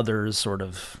heard others sort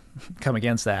of come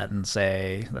against that and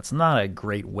say that's not a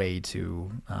great way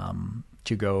to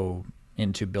go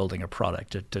into building a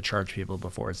product to charge people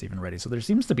before it's even ready. So there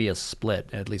seems to be a split,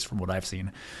 at least from what I've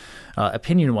seen,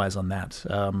 opinion wise on that.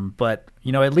 But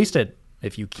at least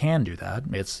if you can do that,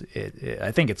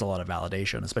 I think it's a lot of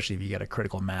validation, especially if you get a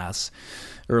critical mass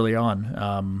early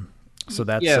on. So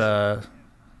that's Yeah,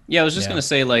 yeah. I was just yeah. gonna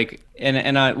say, like,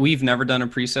 we've never done a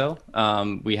pre-sale.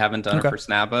 We haven't done it Okay. for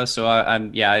Snappa, so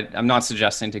I'm not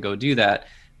suggesting to go do that.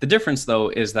 The difference, though,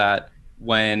 is that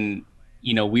when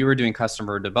we were doing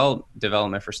customer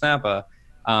development for Snappa,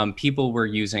 people were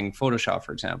using Photoshop,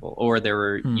 for example, or they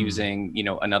were Hmm. using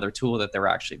another tool that they were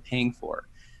actually paying for.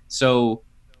 So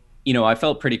I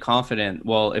felt pretty confident.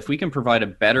 Well, if we can provide a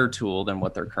better tool than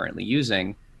what they're currently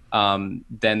using,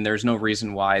 then there's no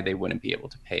reason why they wouldn't be able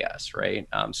to pay us, right?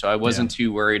 So I Yeah. wasn't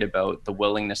too worried about the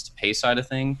willingness to pay side of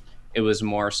thing. It was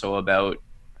more so about,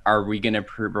 are we going to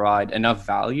provide enough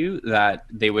value that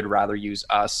they would rather use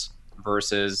us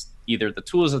versus either the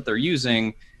tools that they're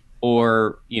using,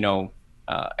 or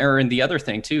and the other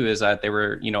thing too is that they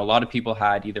were, a lot of people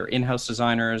had either in-house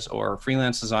designers or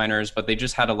freelance designers, but they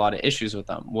just had a lot of issues with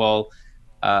them. Well,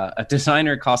 a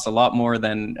designer costs a lot more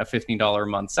than a $15 a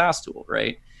month SaaS tool,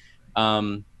 right?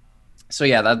 Um, so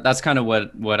yeah, that's kind of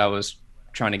what I was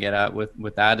trying to get at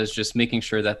with that, is just making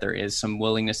sure that there is some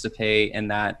willingness to pay,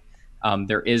 and that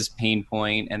there is pain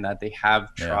point, and that they have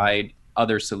Yeah. tried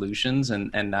other solutions,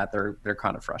 and that they're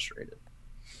kind of frustrated.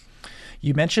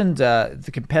 You mentioned the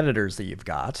competitors that you've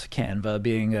got, Canva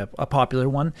being a popular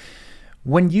one.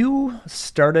 When you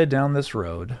started down this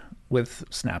road with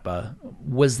Snappa,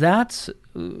 was that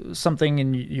something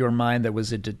in your mind that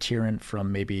was a deterrent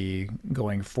from maybe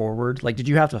going forward? Like, did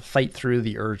you have to fight through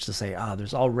the urge to say,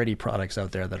 there's already products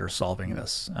out there that are solving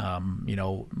this?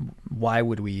 Why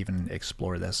would we even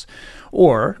explore this?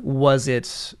 Or was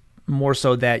it more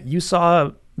so that you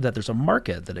saw that there's a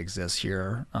market that exists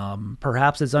here.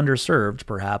 Perhaps it's underserved.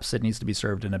 Perhaps it needs to be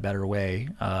served in a better way.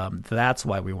 That's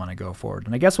why we want to go forward.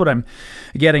 And I guess what I'm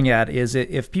getting at is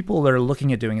if people are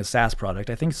looking at doing a SaaS product,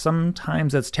 I think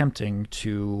sometimes it's tempting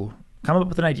to come up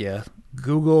with an idea,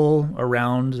 Google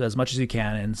around as much as you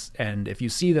can, and if you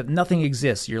see that nothing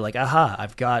exists, you're like, aha,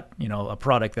 I've got a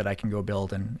product that I can go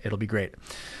build and it'll be great.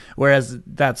 Whereas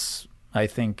I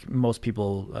think most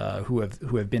people who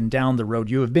have been down the road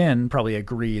you have been probably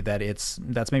agree that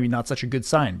that's maybe not such a good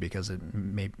sign, because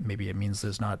maybe it means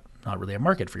there's not really a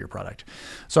market for your product.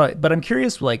 But I'm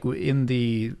curious, like in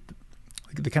the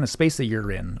kind of space that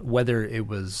you're in, whether it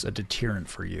was a deterrent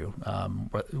for you,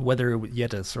 whether you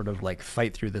had to sort of like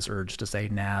fight through this urge to say,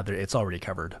 nah, it's already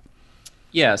covered.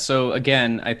 Yeah. So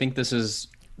again, I think this is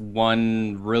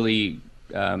one really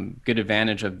good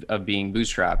advantage of being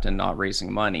bootstrapped and not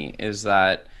raising money, is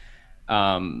that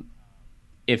um,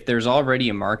 if there's already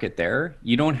a market there,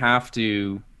 you don't have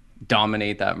to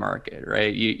dominate that market,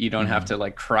 right? You don't have Mm. to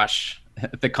like crush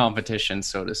the competition,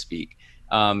 so to speak.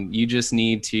 You just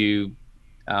need to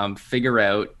figure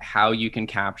out how you can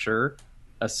capture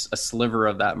a sliver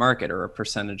of that market, or a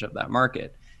percentage of that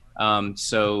market.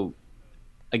 So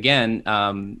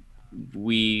again,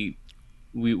 we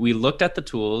we looked at the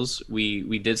tools,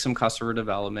 we did some customer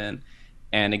development,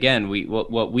 and again,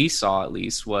 what we saw at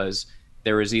least was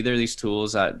there was either these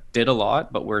tools that did a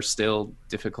lot but were still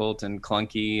difficult and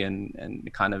clunky,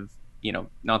 and kind of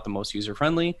not the most user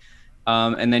friendly,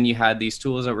 and then you had these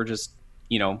tools that were just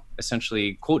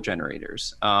essentially quote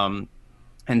generators, and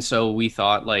so we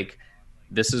thought, like,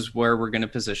 this is where we're going to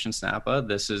position Snappa.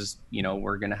 This is,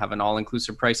 we're going to have an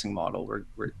all-inclusive pricing model where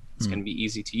it's going to be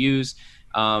easy to use.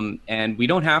 And we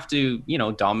don't have to,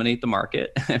 dominate the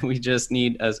market. We just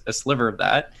need a sliver of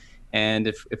that. And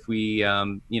if we,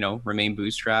 remain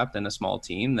bootstrapped and a small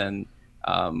team, then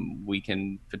we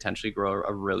can potentially grow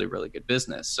a really, really good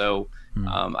business. So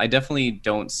I definitely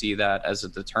don't see that as a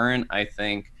deterrent. I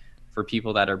think for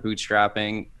people that are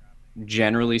bootstrapping,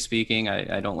 generally speaking,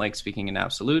 I don't like speaking in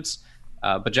absolutes,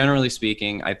 but generally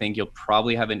speaking, I think you'll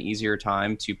probably have an easier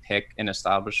time to pick an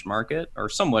established market or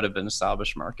somewhat of an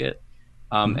established market,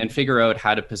 and figure out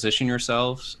how to position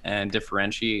yourselves and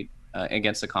differentiate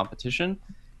against the competition,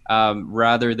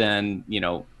 rather than,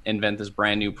 invent this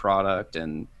brand new product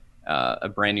and a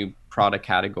brand new product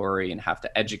category and have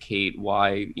to educate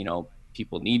why,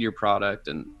 people need your product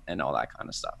and all that kind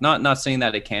of stuff. Not saying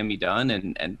that it can be done,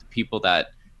 and people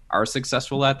that are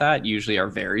successful at that usually are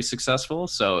very successful,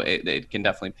 so it can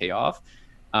definitely pay off.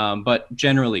 But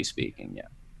generally speaking, yeah.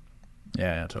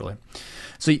 Yeah, totally.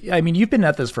 So, I mean, you've been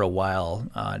at this for a while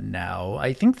now.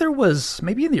 I think there was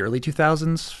maybe in the early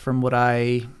 2000s, from what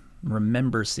I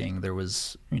remember seeing, there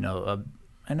was,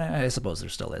 and I suppose there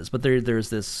still is, but there's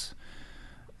this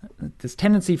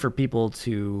tendency for people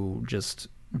to just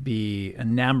be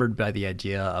enamored by the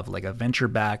idea of like a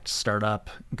venture-backed startup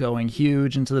going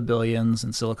huge into the billions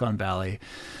in Silicon Valley.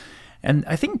 And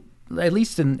I think, at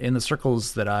least in the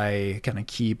circles that I kind of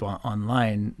keep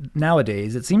online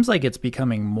nowadays, it seems like it's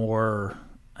becoming more,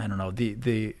 I don't know,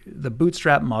 the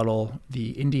bootstrap model,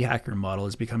 the indie hacker model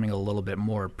is becoming a little bit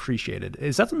more appreciated.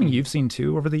 Is that something you've seen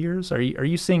too over the years? Are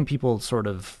you seeing people sort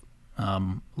of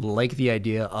like the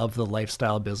idea of the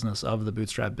lifestyle business, of the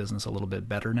bootstrap business a little bit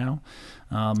better now?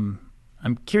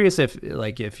 I'm curious if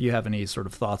you have any sort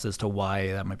of thoughts as to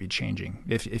why that might be changing,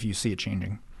 if you see it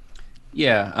changing.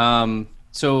 Yeah.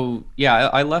 So yeah,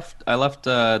 I left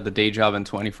the day job in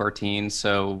 2014.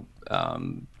 So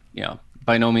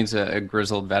by no means a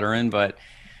grizzled veteran, but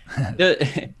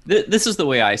this is the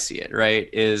way I see it. Right?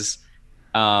 Is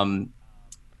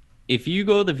if you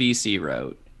go the VC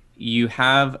route, you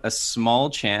have a small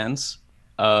chance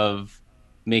of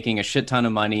making a shit ton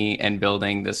of money and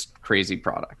building this crazy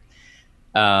product.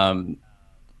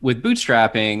 With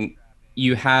bootstrapping,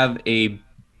 you have a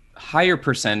higher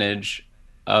percentage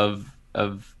of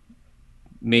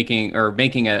making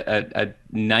a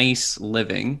nice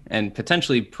living and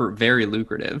potentially very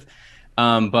lucrative.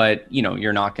 But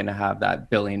you're not going to have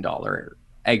that $1 billion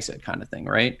exit kind of thing,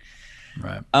 right?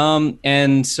 Right.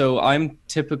 And so I'm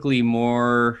typically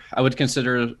I would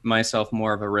consider myself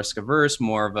more of a risk averse,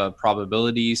 more of a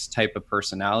probabilities type of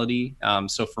personality.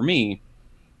 So for me,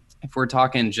 if we're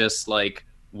talking just like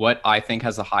what I think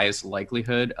has the highest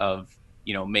likelihood of,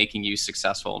 making you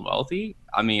successful and wealthy,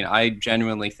 I mean, I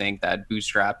genuinely think that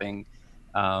bootstrapping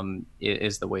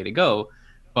is the way to go.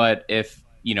 But if,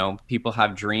 people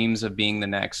have dreams of being the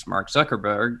next Mark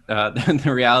Zuckerberg, then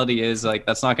the reality is like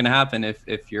that's not going to happen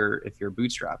if you're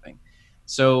bootstrapping.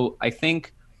 So I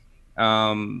think,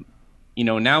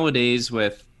 nowadays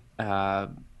with,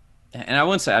 and I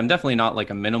wouldn't say I'm definitely not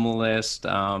like a minimalist,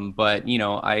 but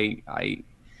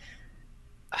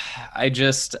I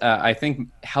just I think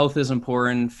health is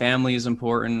important, family is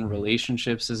important,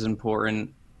 relationships is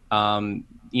important.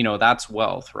 That's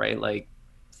wealth, right? Like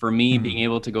for me, being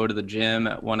able to go to the gym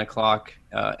at 1 o'clock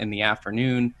in the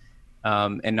afternoon,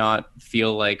 and not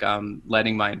feel like I'm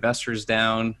letting my investors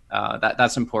down,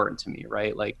 that's important to me,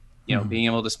 right? Like being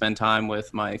able to spend time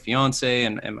with my fiance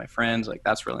and my friends, like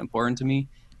that's really important to me.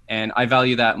 And I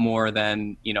value that more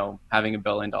than, having $1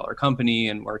 billion company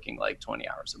and working like 20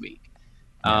 hours a week.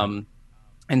 Yeah.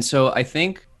 And so I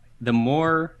think the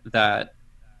more that,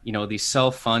 these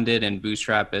self-funded and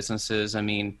bootstrap businesses, I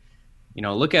mean,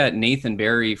 look at Nathan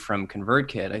Barry from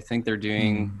ConvertKit. I think they're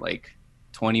doing like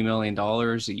 $20 million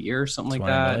a year, something like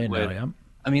 20 that. million now, yeah.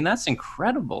 I mean, that's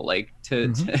incredible. Like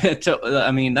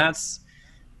I mean, that's,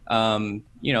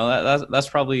 that's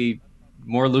probably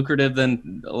more lucrative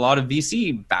than a lot of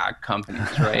VC backed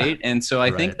companies. Right. And so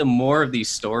I think Right. the more of these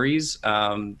stories,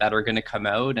 that are going to come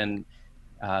out, and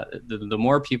the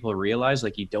more people realize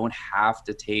like you don't have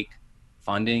to take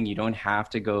funding, you don't have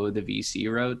to go the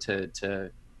VC route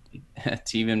to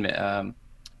even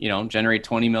generate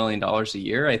 $20 million a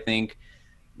year. I think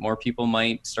more people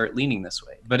might start leaning this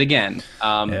way. But again,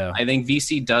 Yeah. I think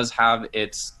VC does have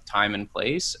its time and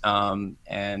place,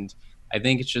 and I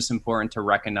think it's just important to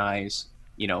recognize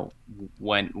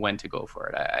when to go for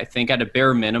it. I think at a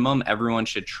bare minimum, everyone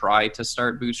should try to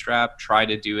start bootstrap, try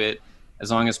to do it as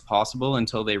long as possible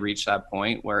until they reach that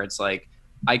point where it's like,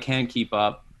 I can't keep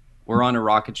up. we're on a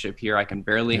rocket ship here. I can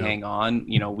barely Yeah. hang on.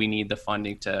 We need the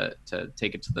funding to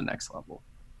take it to the next level.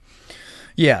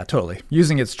 Yeah, totally.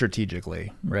 Using it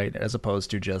strategically, right? As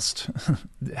opposed to just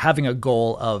having a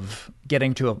goal of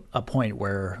getting to a point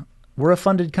where we're a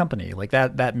funded company. Like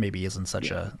that maybe isn't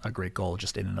such Yeah. a great goal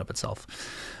just in and of itself.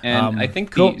 And I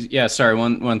think Cool. sorry,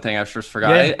 one thing I just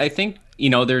forgot. Yeah. I think,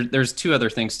 there's two other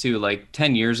things too. Like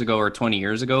 10 years ago or 20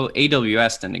 years ago,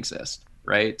 AWS didn't exist,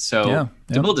 right? So Yeah.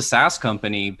 to Yeah. build a SaaS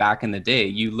company back in the day,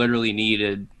 you literally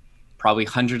needed probably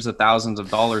hundreds of thousands of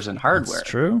dollars in That's hardware.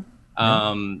 true.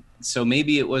 Yeah. So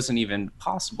maybe it wasn't even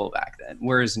possible back then.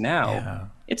 Whereas now, Yeah.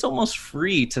 it's almost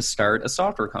free to start a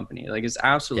software company. Like, it's Yep.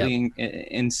 absolutely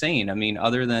insane. I mean,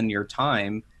 other than your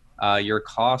time, your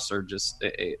costs are just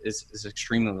is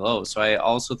extremely low. So I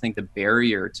also think the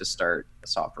barrier to start a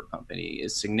software company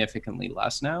is significantly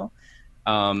less now.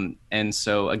 And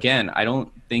so again, I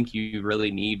don't think you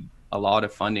really need a lot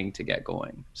of funding to get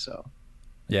going. So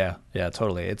Yeah, yeah,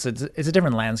 totally. It's a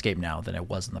different landscape now than it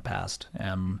was in the past,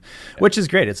 which is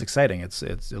great. It's exciting. It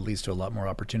leads to a lot more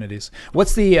opportunities.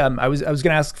 What's the I was going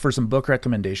to ask for some book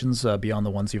recommendations beyond the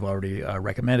ones you've already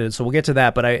recommended. So we'll get to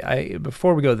that. But I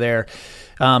before we go there,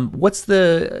 what's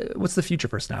the future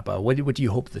for Snappa? What do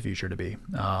you hope the future to be?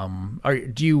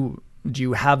 Do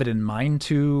you have it in mind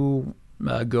to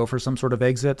go for some sort of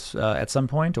exit at some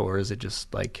point, or is it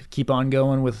just like keep on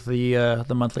going with the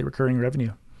monthly recurring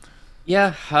revenue?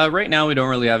 yeah, right now we don't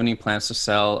really have any plans to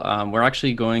sell. We're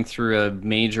actually going through a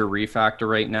major refactor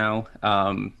right now.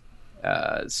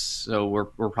 So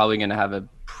we're probably going to have a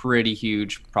pretty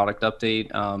huge product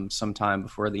update sometime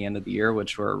before the end of the year,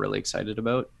 which we're really excited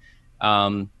about.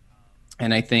 Um,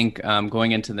 and I think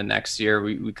going into the next year,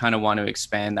 we kind of want to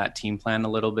expand that team plan a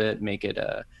little bit, make it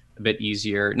a bit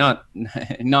easier. Not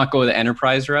not go the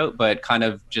enterprise route, but kind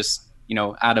of just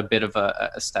add a bit of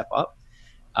a step up.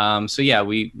 So yeah,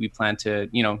 we plan to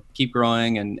keep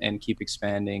growing and keep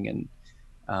expanding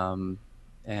um,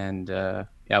 and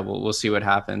yeah, we'll see what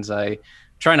happens. I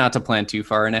try not to plan too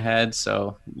far in ahead,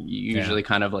 so Yeah. usually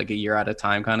kind of like a year at a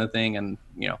time kind of thing, and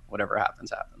whatever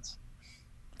happens happens.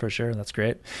 For sure. That's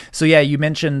great. So, yeah, you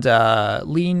mentioned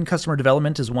Lean Customer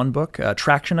Development is one book.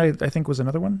 Traction, I think, was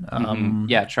another one.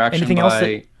 Yeah, Traction Anything else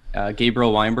that. by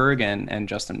Gabriel Weinberg and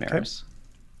Justin Okay. Maris.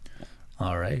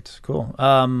 All right. Cool.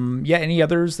 Yeah, any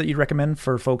others that you'd recommend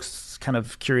for folks kind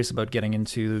of curious about getting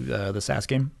into the SaaS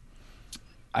game?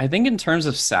 I think in terms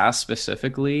of SaaS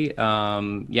specifically,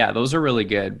 yeah, those are really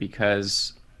good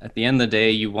because at the end of the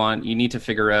day, you need to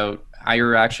figure out how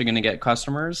you're actually going to get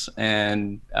customers,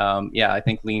 and yeah, I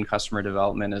think lean customer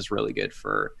development is really good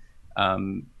for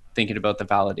thinking about the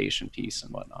validation piece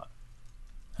and whatnot.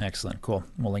 Excellent. Cool.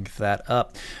 We'll link that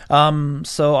up.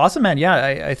 So awesome, man.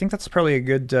 Yeah, I think that's probably a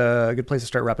good place to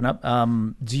start wrapping up.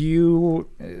 Do you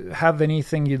have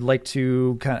anything you'd like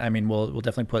to I mean, we'll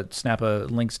definitely put Snappa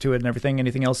links to it and everything.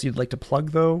 Anything else you'd like to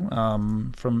plug though,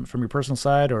 from your personal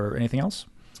side or anything else?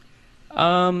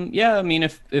 Yeah, I mean,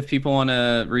 if people want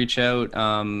to reach out,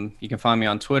 you can find me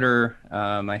on Twitter.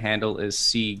 My handle is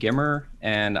Gimmer,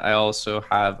 and I also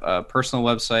have a personal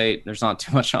website. There's not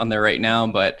too much on there right now,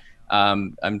 but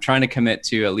I'm trying to commit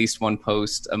to at least one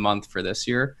post a month for this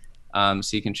year. So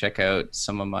you can check out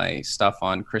some of my stuff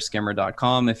on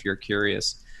chrisgimmer.com if you're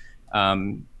curious.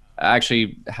 I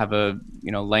actually have a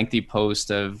lengthy post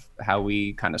of how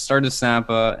we kind of started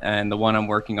Snappa, and the one I'm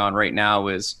working on right now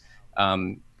is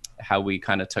how we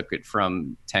kind of took it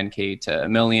from 10K to $1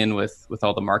 million with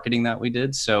all the marketing that we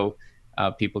did. So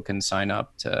people can sign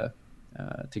up to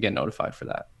get notified for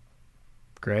that.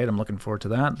 Great. I'm looking forward to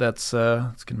that. That's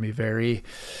it's going to be very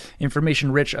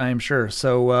information rich, I am sure.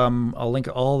 So I'll link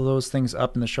all those things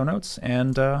up in the show notes.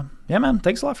 And yeah, man,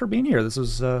 thanks a lot for being here. This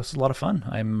was a lot of fun.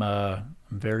 I'm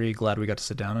very glad we got to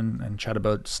sit down and chat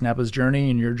about Snappa's journey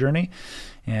and your journey.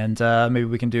 And maybe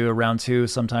we can do a round two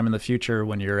sometime in the future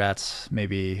when you're at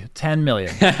maybe 10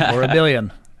 million or a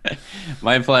billion.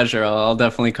 My pleasure. I'll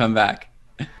definitely come back.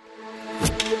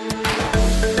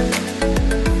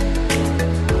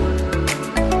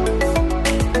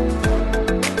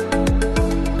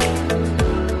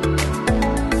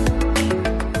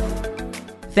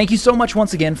 Thank you so much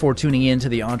once again for tuning in to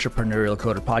the Entrepreneurial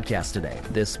Coder podcast today.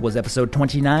 This was episode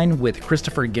 29 with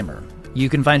Christopher Gimmer. You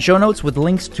can find show notes with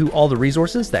links to all the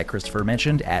resources that Christopher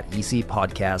mentioned at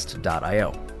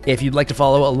ecpodcast.io. If you'd like to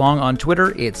follow along on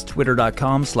Twitter, it's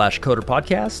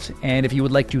twitter.com/coderpodcast. And if you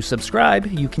would like to subscribe,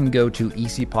 you can go to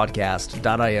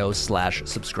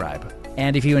ecpodcast.io/subscribe.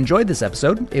 And if you enjoyed this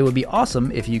episode, it would be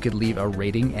awesome if you could leave a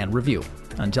rating and review.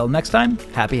 Until next time,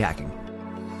 happy hacking.